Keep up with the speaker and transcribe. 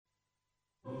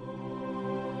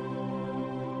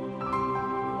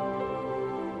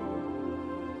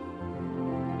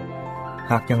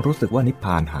หากยังรู้สึกว่านิพพ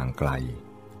านห่างไกล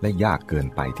และยากเกิน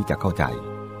ไปที่จะเข้าใจ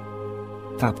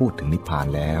ถ้าพูดถึงนิพพาน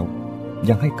แล้ว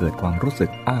ยังให้เกิดความรู้สึ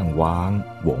กอ้างว้าง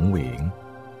หวงเหวง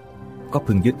ก็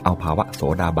พึงยึดเอาภาวะโส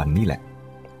ดาบันนี่แหละ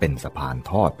เป็นสะพาน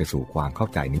ทอดไปสู่ความเข้า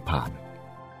ใจนิพพาน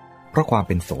เพราะความเ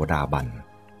ป็นโสดาบัน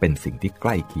เป็นสิ่งที่ใก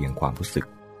ล้เคียงความรู้สึก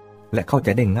และเข้าใจ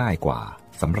ได้ง่ายกว่า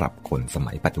สำหรับคนส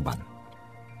มัยปัจจุบัน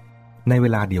ในเว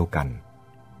ลาเดียวกัน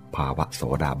ภาวะโส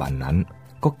ดาบันนั้น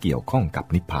ก็เกี่ยวข้องกับ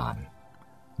นิพพาน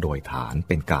โดยฐานเ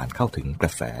ป็นการเข้าถึงกร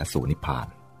ะแสสู่นิพพาน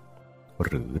ห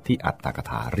รือที่อัตถก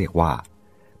ถาเรียกว่า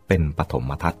เป็นปฐ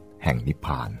มทัศน์แห่งนิพพ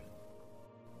าน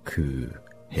คือ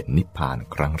เห็นนิพพาน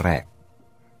ครั้งแรก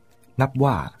นับ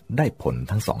ว่าได้ผล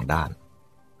ทั้งสองด้าน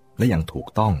และยังถูก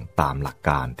ต้องตามหลักก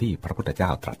ารที่พระพุทธเจ้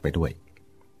าตรัสไปด้วย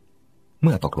เ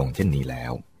มื่อตกลงเช่นนี้แล้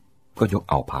วก็ยก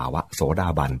เอาภาวะโสดา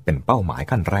บันเป็นเป้าหมาย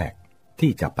ขั้นแรก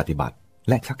ที่จะปฏิบัติ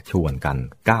และชักชวนกัน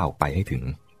ก้าวไปให้ถึง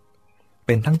เ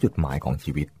ป็นทั้งจุดหมายของ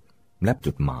ชีวิตและ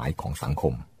จุดหมายของสังค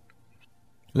ม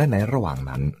และในระหว่าง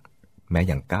นั้นแม้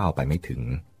ยังก้าวไปไม่ถึง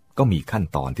ก็มีขั้น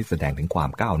ตอนที่แสดงถึงความ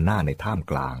ก้าวหน้าในท่าม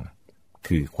กลาง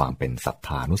คือความเป็นสัทธ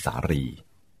านุสารี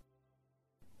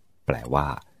แปลว่า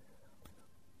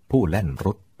ผู้แล่น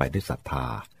รุดไปด้วยศรัทธา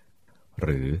ห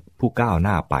รือผู้ก้าวห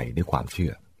น้าไปด้วยความเชื่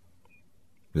อ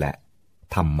และ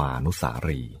ธัมมานุสา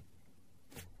รี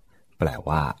แปล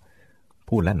ว่า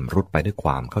ผู้แล่นรุดไปด้วยคว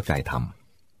ามเข้าใจธรรม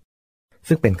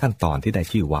ซึ่งเป็นขั้นตอนที่ได้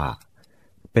ชื่อว่า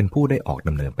เป็นผู้ได้ออกด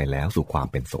ำเนินไปแล้วสู่ความ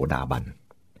เป็นโสดาบัน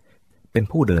เป็น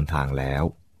ผู้เดินทางแล้ว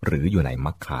หรืออยู่ในม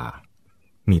รรคา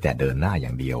มีแต่เดินหน้าอย่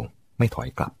างเดียวไม่ถอย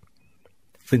กลับ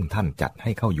ซึ่งท่านจัดใ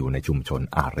ห้เข้าอยู่ในชุมชน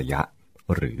อารยะ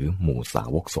หรือหมู่สา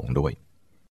วกสงฆ์ด้วย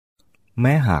แ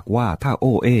ม้หากว่าถ้าโ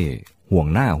อ้ห่วง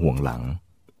หน้าห่วงหลัง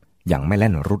ยังไม่แล่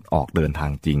นรุดออกเดินทา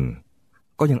งจริง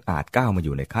ก็ยังอาจก้าวมาอ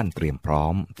ยู่ในขั้นเตรียมพร้อ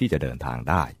มที่จะเดินทาง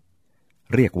ได้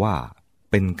เรียกว่า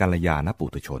เป็นกัลยาณปุ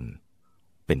ถุชน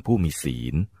เป็นผู้มีศี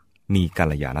ลมีกั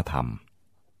ลยาณธรรม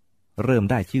เริ่ม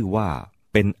ได้ชื่อว่า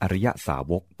เป็นอริยสา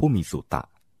วกผู้มีสุตะ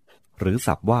หรือ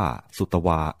ศัพท์ว่าสุตว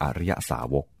าอริยสา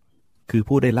วกคือ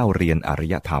ผู้ได้เล่าเรียนอริ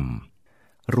ยธรรม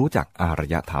รู้จักอาร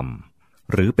ยธรรม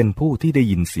หรือเป็นผู้ที่ได้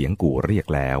ยินเสียงกู่เรียก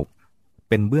แล้ว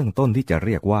เป็นเบื้องต้นที่จะเ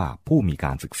รียกว่าผู้มีก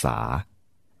ารศึกษา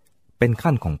เป็น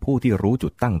ขั้นของผู้ที่รู้จุ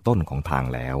ดตั้งต้นของทาง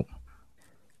แล้ว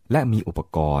และมีอุป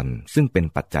กรณ์ซึ่งเป็น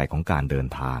ปัจจัยของการเดิน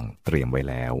ทางเตรียมไว้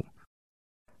แล้ว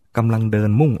กำลังเดิ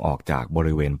นมุ่งออกจากบ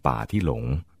ริเวณป่าที่หลง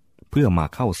เพื่อมา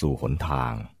เข้าสู่หนทา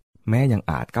งแม้ยัง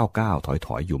อาจก้าวถ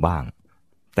อยอยู่บ้าง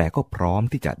แต่ก็พร้อม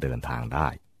ที่จะเดินทางได้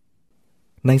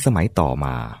ในสมัยต่อม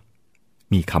า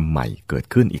มีคำใหม่เกิด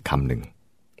ขึ้นอีกคำหนึ่ง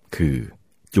คือ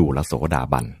จูลโสดา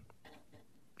บัน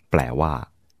แปลว่า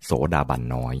โสดาบัน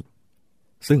น้อย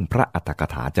ซึ่งพระอัตถก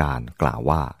ถาจารย์กล่าว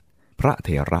ว่าพระเถ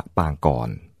ระปางก่อ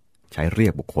นใช้เรีย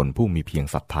กบุคคลผู้มีเพียง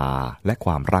ศรัทธาและค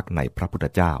วามรักในพระพุทธ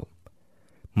เจ้า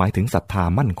หมายถึงศรัทธา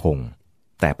มั่นคง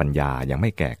แต่ปัญญายังไม่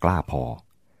แก่กล้าพอ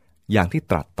อย่างที่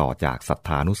ตรัสต่อจากศรัทธ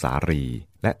านุสารี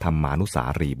และธรรมานุสา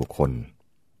รีบุคคล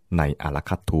ในอล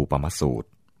คัตถูปมสูตร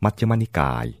มัชฌิมนิก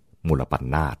ายมูลปัณ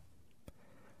ณาส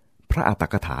พระอัตถ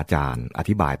กถาจารย์อ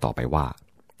ธิบายต่อไปว่า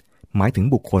หมายถึง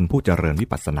บุคคลผู้เจริญวิ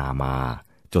ปัสสนามา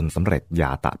จนสำเร็จญ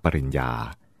าตปริญญา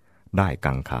ได้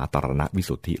กังขาตรณวิ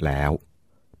สุทธิแล้ว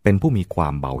เป็นผู้มีควา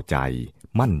มเบาใจ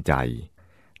มั่นใจ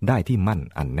ได้ที่มั่น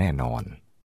อันแน่นอน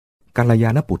กัลยา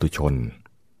ณปุถุชน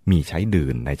มีใช้ดื่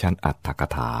นในชั้นอัตถก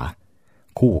ถา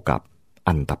คู่กับ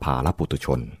อันตภาลปุถุช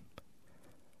น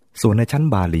ส่วนในชั้น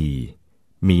บาลี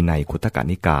มีในคุตตก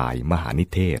นิกายมหานิ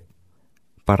เทศ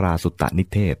ปราสุตตนิ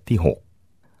เทศที่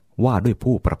6ว่าด้วย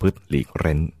ผู้ประพฤติหลีกเ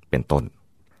ร้นเป็นต้น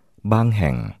บางแ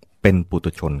ห่งเป็นปุ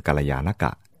ถุชนกัลยาณก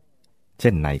ะเช่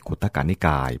นในคุตตกนิก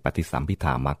ายปฏิสัมภิธ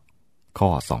ามัคข้อ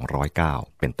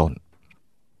209เป็นต้น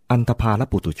อันตภาล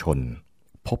ปุถุชน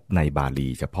พบในบาลี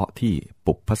เฉพาะที่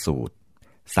ปุพพสูตร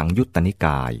สังยุตตนิก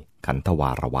ายขันธวา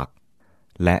รวรรค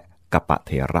และกัปปะเ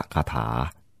ถระคาถา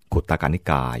คุตตกนิ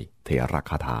กายเถระ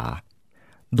คาถา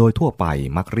โดยทั่วไป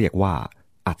มักเรียกว่า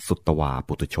อัตสุตวา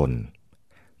ปุถุชน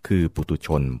คือปุถุช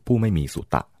นผู้ไม่มีสุ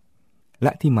ตะแล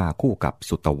ะที่มาคู่กับ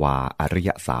สุตวาอริย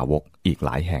สาวกอีกหล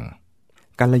ายแห่ง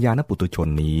กัลยาณปุถุชน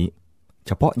นี้เ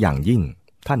ฉพาะอย่างยิ่ง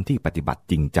ท่านที่ปฏิบัติ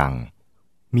จริงจัง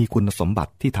มีคุณสมบั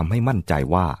ติที่ทำให้มั่นใจ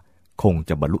ว่าคง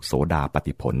จะบรรลุโสดาปัต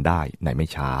ติผลได้ในไม่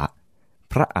ช้า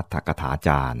พระอัตถกถาจ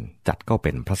ารย์จัดก็เ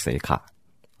ป็นพระเสขะ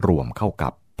รวมเข้ากั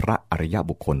บพระอริย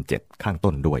บุคคล7ข้าง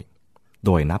ต้นด้วยโ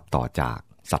ดยนับต่อจาก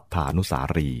สัทธานุสา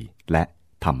รีและ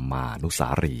ธัมมานุสา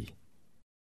รี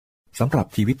สำหรับ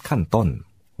ชีวิตขั้นต้น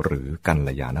หรือกัล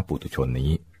ยาณปุถุชน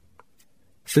นี้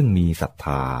ซึ่งมีศรัทธ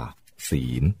าศี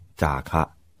ลจาคะ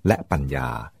และปัญญา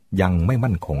ยังไม่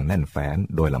มั่นคงแน่นแฟ้น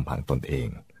โดยลำพังตนเอง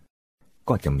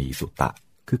ก็จะมีสุตะ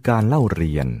คือการเล่าเ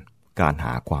รียน การห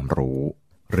าความรู้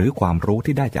หรือความรู้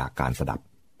ที่ได้จากการสดับ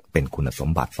เป็นคุณสม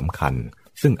บัติสำคัญ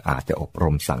ซึ่งอาจจะอบร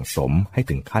มสั่งสมให้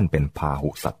ถึงขั้นเป็นพาหุ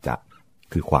สัจจะ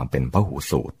คือความเป็นพหู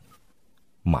สูตร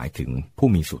หมายถึงผู้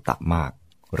มีสุตะมาก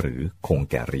หรือคง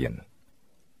แก่เรียน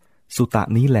สุตะ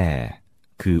นี้แล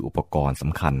คืออุปกรณ์ส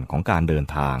ำคัญของการเดิน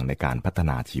ทางในการพัฒ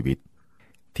นาชีวิต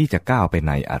ที่จะก้าวไปใ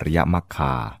นอริยมรรค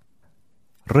า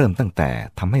เริ่มตั้งแต่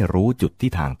ทำให้รู้จุด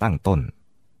ที่ทางตั้งต้น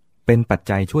เป็นปัจ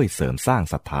จัยช่วยเสริมสร้าง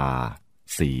ศรัทธา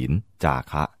ศีลจา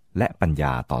คะและปัญญ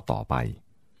าต่อไป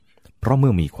เพราะเ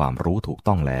มื่อมีความรู้ถูก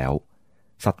ต้องแล้ว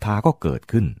ศรัทธาก็เกิด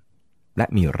ขึ้นและ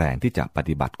มีแรงที่จะป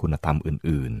ฏิบัติคุณธรรม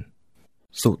อื่น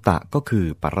ๆสุตะก็คือ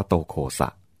ปรโตโคสะ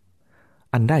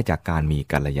อันได้จากการมี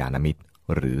กัลยาณมิตร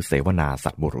หรือเสวนาสั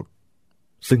ตบุรุษ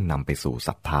ซึ่งนำไปสู่ศ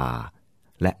รัทธา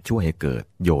และช่วยให้เกิด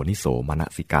โยนิโสมน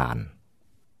สิการ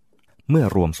เมื่อ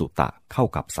รวมสุตะเข้า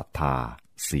กับศรัทธา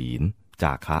ศีลจ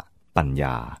าคะปัญญ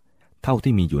าเท่า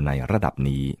ที่มีอยู่ในระดับ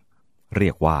นี้เรี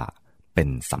ยกว่าเป็น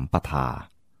สัมปทา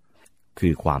คื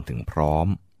อความถึงพร้อม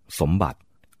สมบัติ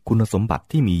คุณสมบัติ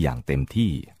ที่มีอย่างเต็ม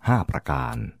ที่5ประกา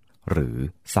รหรือ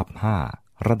ทรัพย์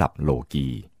5ระดับโลกี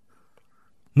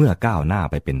เมื่อก้าวหน้า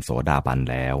ไปเป็นโสดาบัน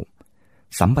แล้ว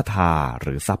สัมปทาห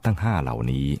รือทรัพย์ทั้ง5เหล่า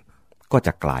นี้ก็จ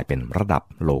ะกลายเป็นระดับ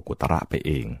โลกุตระไปเ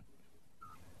อง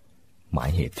หมาย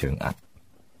เหตุเชิงอัด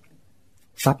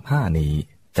ทรัพย์5นี้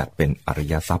จัดเป็นอริ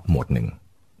ยทรัพย์หมวดหนึ่ง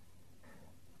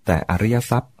แต่อริย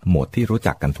ทรัพย์หมวดที่รู้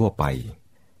จักกันทั่วไป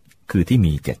คือที่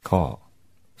มี7ข้อ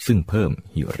ซึ่งเพิ่ม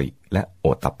หิริและโอ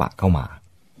ตตัปปะเข้ามา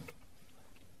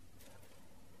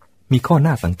มีข้อ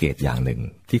น่าสังเกตอย่างหนึ่ง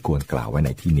ที่ควรกล่าวไว้ใน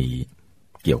ที่นี้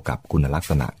เกี่ยวกับคุณลัก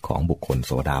ษณะของบุคคลโ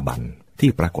สดาบันที่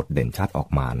ปรากฏเด่นชัดออก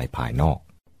มาในภายนอก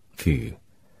คือ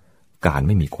การไ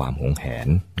ม่มีความหวงแหน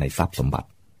ในทรัพย์สมบัติ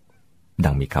ดั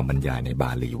งมีคำบรรยายในบ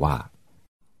าลีว่า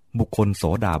บุคคลโส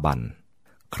ดาบัน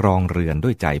ครองเรือนด้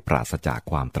วยใจปราศจาก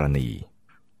ความตระหนี่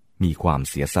มีความ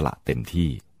เสียสละเต็มที่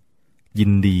ยิ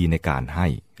นดีในการให้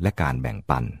และการแบ่ง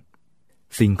ปัน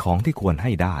สิ่งของที่ควรใ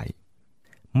ห้ได้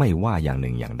ไม่ว่าอย่างห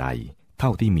นึ่งอย่างใดเท่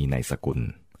าที่มีในสกุล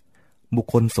บุค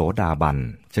คลโสดาบัน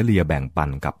เฉลี่ยแบ่งปัน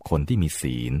กับคนที่มี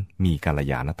ศีลมีกัล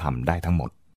ยาณธรรมได้ทั้งหม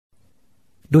ด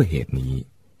ด้วยเหตุนี้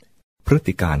พฤ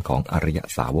ติการของอริย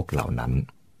สาวกเหล่านั้น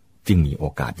จึงมีโอ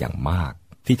กาสอย่างมาก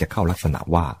ที่จะเข้าลักษณะ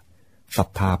ว่าศรัท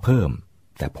ธาเพิ่ม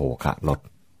แต่โภคะลด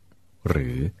หรื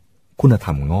อคุณธ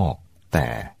รรมงอกแต่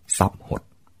ทรัพย์หด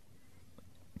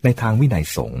ในทางวินัย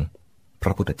สงฆ์พร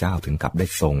ะพุทธเจ้าถึงกับได้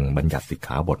ทรงบัญญัติสิกข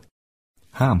าบท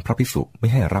ห้ามพระภิกษุไม่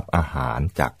ให้รับอาหาร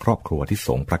จากครอบครัวที่ส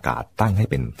งฆ์ประกาศตั้งให้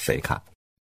เป็นเสขะ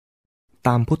ต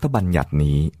ามพุทธบัญญัติ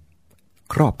นี้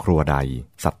ครอบครัวใด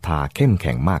ศรัทธาเข้มแ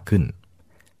ข็งมากขึ้น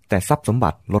แต่ทรัพย์สมบั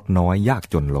ติลดน้อยยาก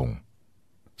จนลง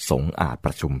สงฆ์อาจป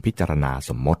ระชุมพิจารณา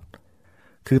สมมติ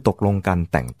คือตกลงกัน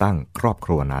แต่งตั้งครอบค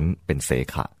รัวนั้นเป็นเส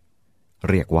ขะ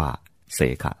เรียกว่าเส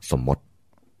ขะสมมติ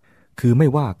คือไม่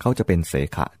ว่าเขาจะเป็นเส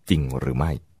ขะจริงหรือไ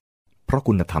ม่เพราะ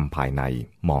คุณธรรมภายใน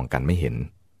มองกันไม่เห็น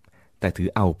แต่ถือ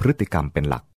เอาพฤติกรรมเป็น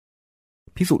หลัก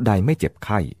ภิกษุใดไม่เจ็บไ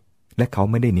ข้และเขา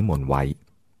ไม่ได้นิมนต์ไว้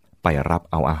ไปรับ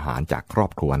เอาอาหารจากครอ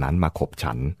บครัวนั้นมาขบ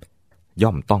ฉันย่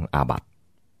อมต้องอาบัติ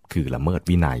คือละเมิด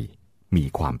วินัยมี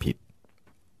ความผิด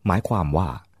หมายความว่า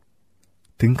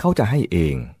ถึงเขาจะให้เอ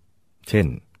งเช่น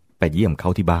ไปเยี่ยมเขา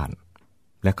ที่บ้าน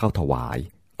และเขาถวาย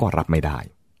ก็รับไม่ได้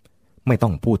ไม่ต้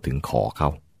องพูดถึงขอเขา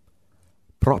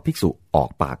เพราะภิกษุออก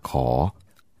ปากขอ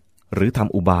หรือท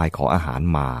ำอุบายขออาหาร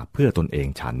มาเพื่อตนเอง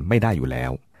ฉันไม่ได้อยู่แล้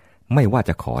วไม่ว่าจ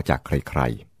ะขอจากใคร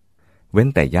ๆเว้น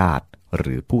แต่ญาติห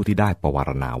รือผู้ที่ได้ปวา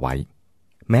รณาไว้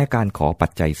แม้การขอปั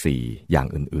จจัย4อย่าง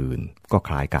อื่นๆก็ค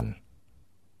ล้ายกัน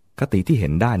คติที่เห็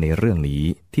นได้ในเรื่องนี้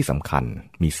ที่สำคัญ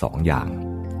มี2อย่าง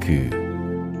คือ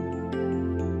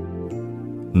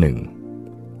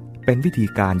 1. เป็นวิธี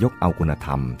การยกเอาคุณธ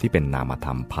รรมที่เป็นนามธร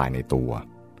รมภายในตัว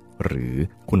หรือ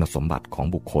คุณสมบัติของ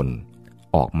บุคคล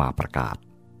ออกมาประกาศ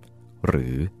หรื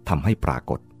อทำให้ปรา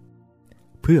กฏ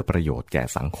เพื่อประโยชน์แก่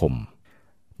สังคม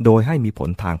โดยให้มีผล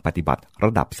ทางปฏิบัติร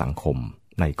ะดับสังคม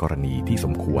ในกรณีที่ส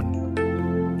มควร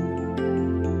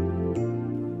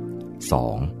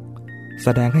 2. แส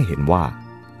ดงให้เห็นว่า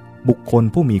บุคคล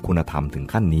ผู้มีคุณธรรมถึง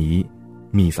ขั้นนี้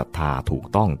มีศรัทธาถูก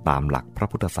ต้องตามหลักพระ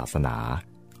พุทธศาสนา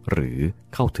หรือ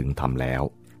เข้าถึงธรรมแล้ว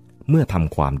เมื่อท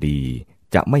ำความดี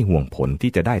จะไม่ห่วงผล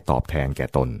ที่จะได้ตอบแทนแก่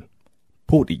ตน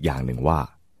พูดอีกอย่างหนึ่งว่า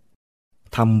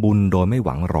ทำบุญโดยไม่ห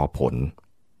วังรอ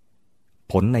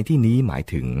ผลในที่นี้หมาย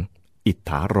ถึงอิทธ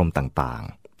ารมณ์ต่าง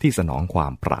ๆที่สนองควา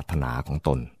มปรารถนาของต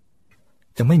น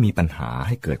จะไม่มีปัญหาใ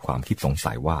ห้เกิดความคิดสง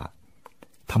สัยว่า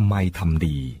ทำไมทำ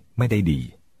ดีไม่ได้ดี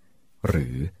หรื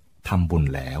อทำบุญ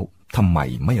แล้วทำไม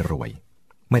ไม่รวย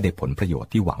ไม่ได้ผลประโยช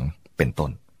น์ที่หวังเป็นต้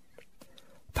น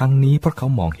ทั้งนี้เพราะเขา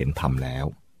มองเห็นธรรมแล้ว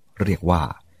เรียกว่า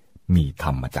มีธ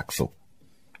รรมจักษุ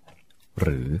ห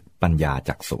รือปัญญา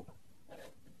จักษุ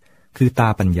คือตา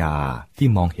ปัญญาที่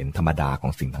มองเห็นธรรมดาขอ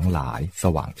งสิ่งทั้งหลายส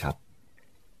ว่างชัด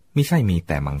มิใช่มีแ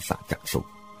ต่มังสจักษุ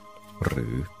หรื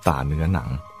อตาเนื้อหนัง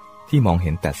ที่มองเ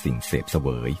ห็นแต่สิ่งเสพเสว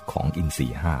ยของอินทรี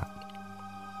ย์ห้า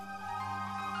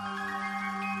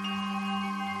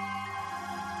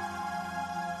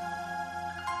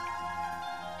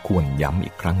ควรย้ำ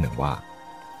อีกครั้งหนึ่งว่า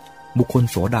บุคคล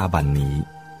โสดาบันนี้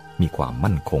มีความ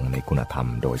มั่นคงในคุณธรรม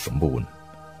โดยสมบูรณ์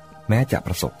แม้จะป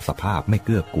ระสบสภาพไม่เ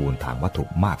กื้อกูลทางวัตถุ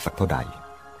มากสักเท่าใด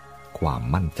ความ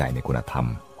มั่นใจในคุณธรรม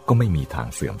ก็ไม่มีทาง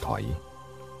เสื่อมถอย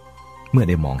เมื่อ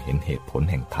ได้มองเห็นเหตุผล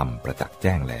แห่งธรรมประจักษ์แ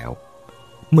จ้งแล้ว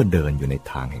เมื่อเดินอยู่ใน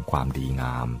ทางแห่งความดีง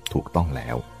ามถูกต้องแล้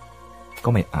วก็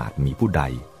ไม่อาจมีผู้ใด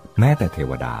แม้แต่เท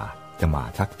วดาจะมา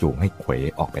ชักจูงให้เขว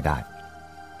ออกไปได้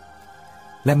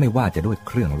และไม่ว่าจะด้วยเ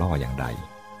ครื่องล่ออย่างใด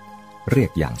เรีย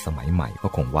กอย่างสมัยใหม่ก็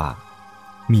คงว่า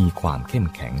มีความเข้ม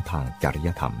แข็งทางจริย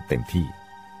ธรรมเต็มที่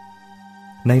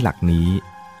ในหลักนี้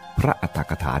พระอัฏฐ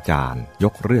กถาจารย์ย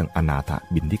กเรื่องอนาถ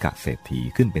บิณฑิกเศรษฐี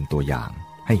ขึ้นเป็นตัวอย่าง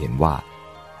ให้เห็นว่า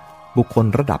บุคคล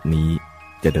ระดับนี้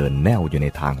จะเดินแน่วอยู่ใน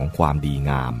ทางของความดี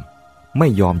งามไม่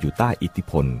ยอมอยู่ใต้อิทธิ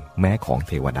พลแม้ของ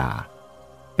เทวดา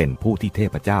เป็นผู้ที่เท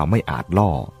พเจ้าไม่อาจล่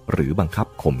อหรือบังคับ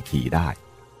ข่มขีได้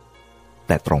แ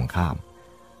ต่ตรงข้าม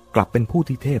กลับเป็นผู้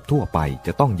ที่เทพทั่วไปจ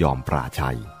ะต้องยอมปราชั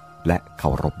ยและเคา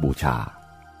รพบูชา